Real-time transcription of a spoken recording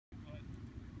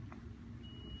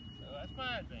that's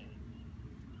my advantage.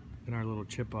 And our little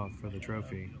chip off for the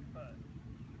trophy.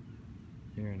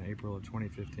 Here in April of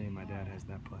 2015, my dad has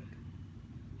that putt.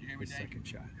 You hear me, His Dave? second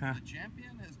shot. Huh? The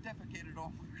champion has defecated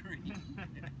off the green.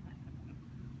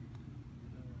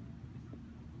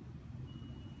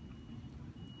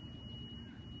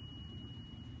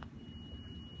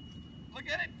 Look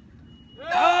at it!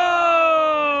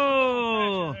 Oh!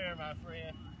 There, my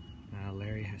friend. Now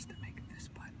Larry has to make this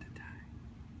putt to tie.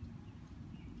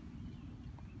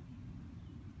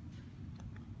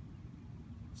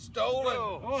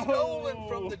 Stolen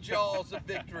from the jaws of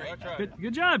victory.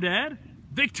 Good job, Dad.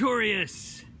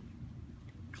 Victorious.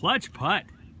 Clutch putt.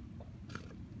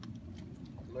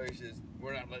 Larry says,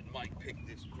 we're not letting Mike pick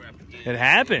this crap again. It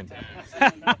happened.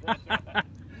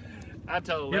 I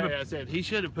told Larry, I said he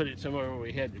should have put it somewhere where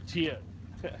we had the chip.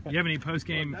 You have any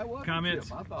post-game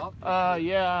comments?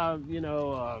 Yeah, you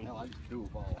know,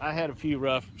 I had a few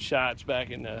rough shots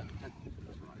back in the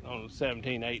on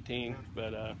 17, 18,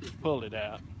 but pulled it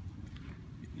out.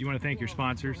 You want to thank your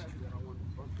sponsors?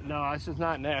 No, this is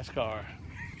not NASCAR.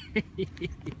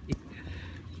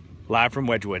 Live from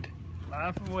Wedgewood.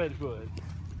 Live from Wedgewood.